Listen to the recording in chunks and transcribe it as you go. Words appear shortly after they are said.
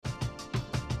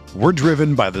We're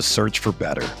driven by the search for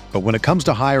better. But when it comes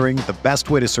to hiring, the best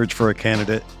way to search for a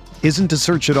candidate isn't to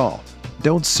search at all.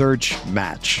 Don't search,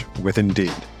 match with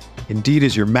Indeed. Indeed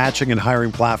is your matching and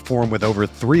hiring platform with over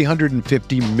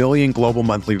 350 million global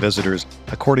monthly visitors,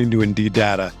 according to Indeed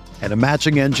data, and a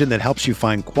matching engine that helps you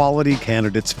find quality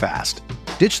candidates fast.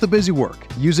 Ditch the busy work.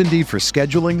 Use Indeed for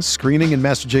scheduling, screening, and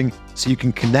messaging so you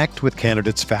can connect with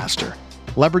candidates faster.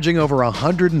 Leveraging over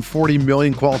 140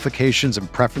 million qualifications and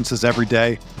preferences every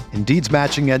day, Indeed's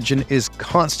matching engine is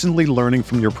constantly learning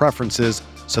from your preferences,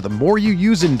 so the more you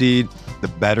use Indeed, the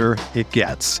better it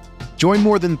gets. Join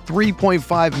more than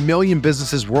 3.5 million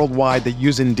businesses worldwide that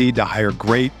use Indeed to hire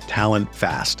great talent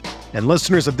fast. And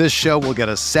listeners of this show will get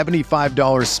a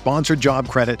 $75 sponsored job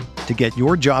credit to get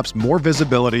your jobs more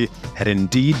visibility at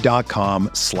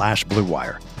Indeed.com/Blue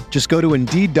Wire. Just go to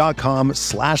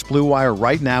Indeed.com/Blue Wire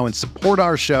right now and support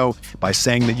our show by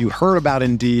saying that you heard about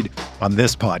Indeed on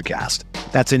this podcast.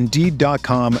 That's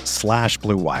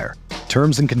Indeed.com/Blue Wire.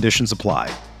 Terms and conditions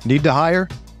apply. Need to hire?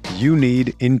 You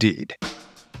need Indeed.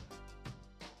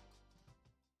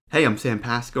 Hey, I'm Sam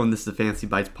Pasco, and this is the Fantasy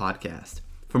Bites podcast.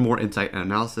 For more insight and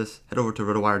analysis, head over to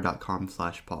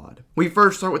rotowire.com/pod. We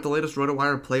first start with the latest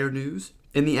RotoWire player news.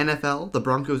 In the NFL, the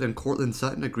Broncos and Courtland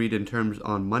Sutton agreed in terms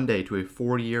on Monday to a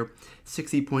 4-year,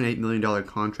 $60.8 million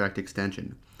contract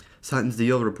extension. Sutton's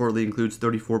deal reportedly includes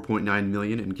 $34.9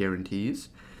 million in guarantees.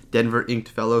 Denver inked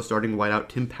fellow starting wideout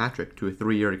Tim Patrick to a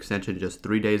 3-year extension just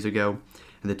 3 days ago,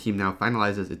 and the team now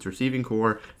finalizes its receiving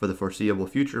core for the foreseeable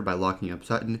future by locking up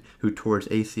Sutton, who tore his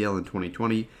ACL in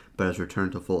 2020 but has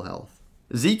returned to full health.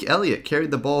 Zeke Elliott carried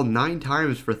the ball 9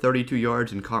 times for 32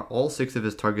 yards and caught all 6 of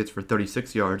his targets for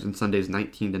 36 yards in Sunday's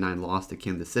 19-9 loss to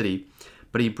Kansas City,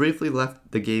 but he briefly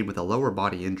left the game with a lower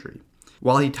body injury.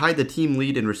 While he tied the team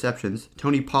lead in receptions,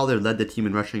 Tony Pollard led the team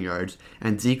in rushing yards,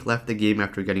 and Zeke left the game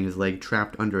after getting his leg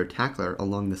trapped under a tackler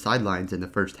along the sidelines in the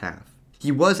first half.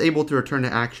 He was able to return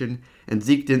to action, and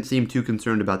Zeke didn't seem too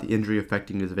concerned about the injury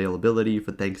affecting his availability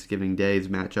for Thanksgiving Day's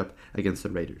matchup against the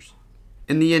Raiders.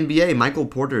 In the NBA, Michael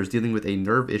Porter is dealing with a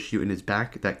nerve issue in his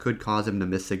back that could cause him to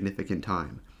miss significant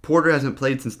time. Porter hasn't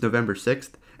played since November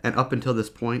 6th, and up until this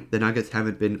point, the Nuggets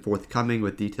haven't been forthcoming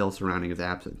with details surrounding his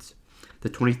absence. The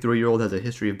 23-year-old has a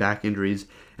history of back injuries,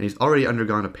 and he's already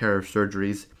undergone a pair of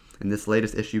surgeries, and this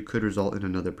latest issue could result in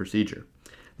another procedure.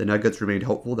 The Nuggets remained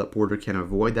hopeful that Porter can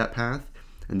avoid that path,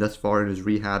 and thus far in his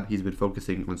rehab, he's been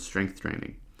focusing on strength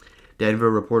training.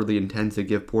 Denver reportedly intends to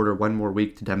give Porter 1 more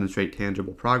week to demonstrate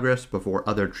tangible progress before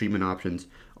other treatment options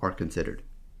are considered.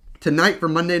 Tonight for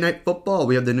Monday Night Football,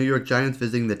 we have the New York Giants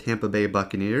visiting the Tampa Bay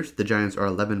Buccaneers. The Giants are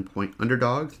 11-point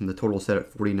underdogs, and the total set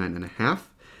at 49.5.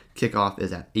 Kickoff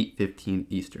is at 8:15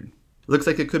 Eastern. Looks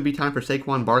like it could be time for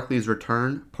Saquon Barkley's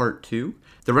return, part 2.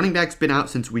 The running back's been out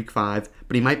since week 5,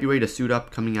 but he might be ready to suit up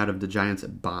coming out of the Giants'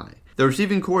 bye. The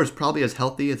receiving core is probably as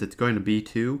healthy as it's going to be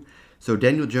too, so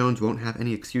Daniel Jones won't have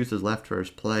any excuses left for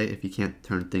his play if he can't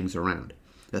turn things around.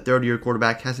 The third-year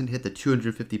quarterback hasn't hit the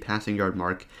 250 passing yard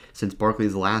mark since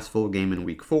Barkley's last full game in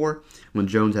Week 4, when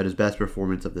Jones had his best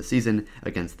performance of the season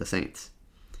against the Saints.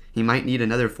 He might need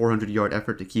another 400-yard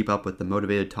effort to keep up with the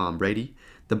motivated Tom Brady.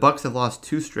 The Bucs have lost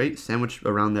 2 straight sandwiched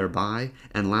around their bye,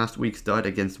 and last week's dud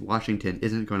against Washington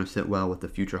isn't going to sit well with the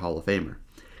future Hall of Famer.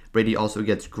 Brady also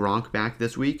gets Gronk back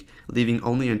this week, leaving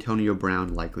only Antonio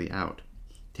Brown likely out.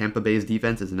 Tampa Bay's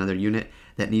defense is another unit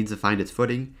that needs to find its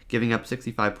footing, giving up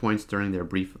 65 points during their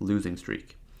brief losing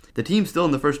streak. The team's still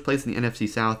in the first place in the NFC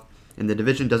South, and the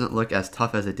division doesn't look as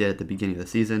tough as it did at the beginning of the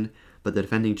season, but the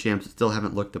defending champs still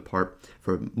haven't looked the part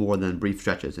for more than brief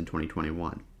stretches in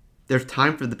 2021. There's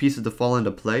time for the pieces to fall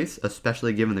into place,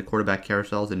 especially given the quarterback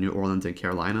carousels in New Orleans and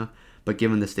Carolina, but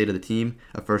given the state of the team,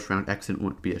 a first-round exit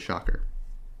wouldn't be a shocker.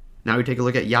 Now we take a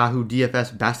look at Yahoo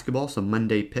DFS basketball, some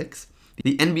Monday picks.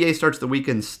 The NBA starts the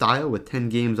weekend in style with 10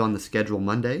 games on the schedule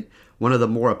Monday. One of the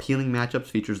more appealing matchups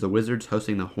features the Wizards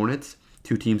hosting the Hornets,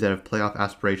 2 teams that have playoff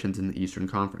aspirations in the Eastern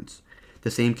Conference.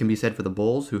 The same can be said for the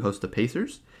Bulls, who host the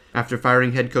Pacers. After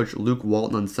firing head coach Luke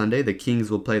Walton on Sunday, the Kings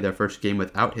will play their first game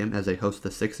without him as they host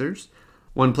the Sixers.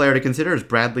 One player to consider is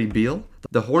Bradley Beal.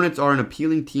 The Hornets are an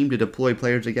appealing team to deploy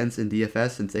players against in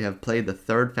DFS since they have played the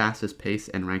 3rd fastest pace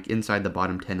and rank inside the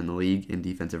bottom 10 in the league in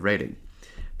defensive rating.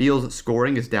 Beal's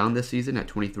scoring is down this season at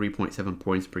 23.7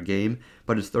 points per game,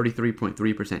 but his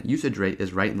 33.3% usage rate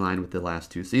is right in line with the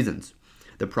last 2 seasons.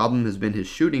 The problem has been his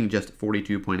shooting, just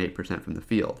 42.8% from the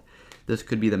field. This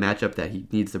could be the matchup that he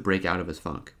needs to break out of his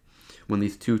funk. When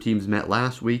these 2 teams met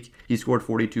last week, he scored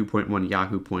 42.1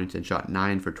 Yahoo points and shot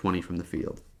 9 for 20 from the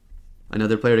field.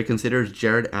 Another player to consider is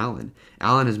Jared Allen.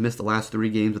 Allen has missed the last 3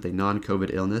 games with a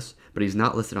non-COVID illness, but he's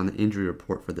not listed on the injury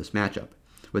report for this matchup.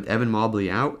 With Evan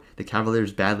Mobley out, the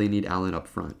Cavaliers badly need Allen up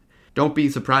front. Don't be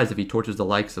surprised if he torches the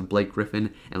likes of Blake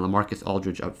Griffin and LaMarcus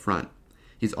Aldridge up front.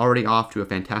 He's already off to a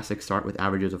fantastic start with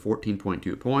averages of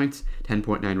 14.2 points,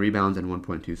 10.9 rebounds, and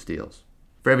 1.2 steals.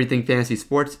 For everything fantasy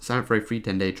sports, sign up for a free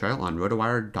 10-day trial on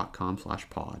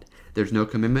rotowire.com/pod. There's no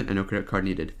commitment and no credit card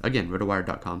needed. Again,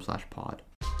 rotowire.com/pod.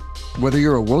 Whether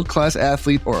you're a world-class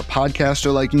athlete or a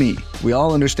podcaster like me, we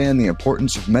all understand the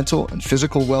importance of mental and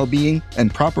physical well-being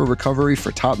and proper recovery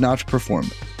for top-notch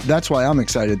performance. That's why I'm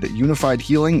excited that Unified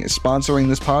Healing is sponsoring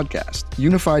this podcast.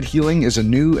 Unified Healing is a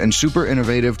new and super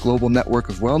innovative global network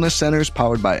of wellness centers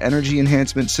powered by Energy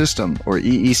Enhancement System, or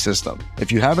EE System. If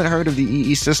you haven't heard of the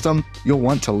EE System, you'll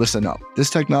want to listen up. This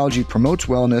technology promotes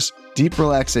wellness, deep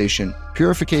relaxation,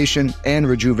 purification, and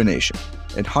rejuvenation.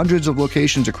 In hundreds of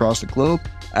locations across the globe,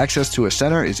 access to a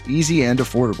center is easy and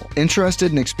affordable. Interested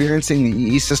in experiencing the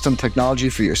EE System technology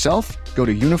for yourself? Go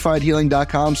to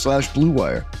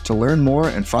unifiedhealing.com/bluewire to learn more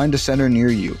and find a center near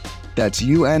you. That's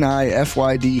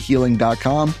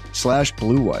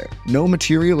unifydhealing.com/bluewire. No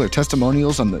material or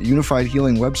testimonials on the Unified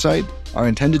Healing website are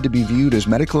intended to be viewed as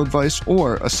medical advice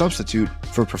or a substitute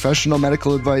for professional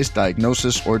medical advice,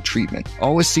 diagnosis, or treatment.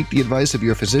 Always seek the advice of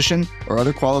your physician or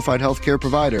other qualified healthcare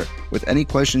provider with any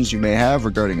questions you may have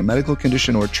regarding a medical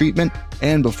condition or treatment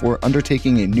and before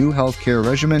undertaking a new healthcare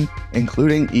regimen,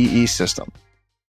 including EE System.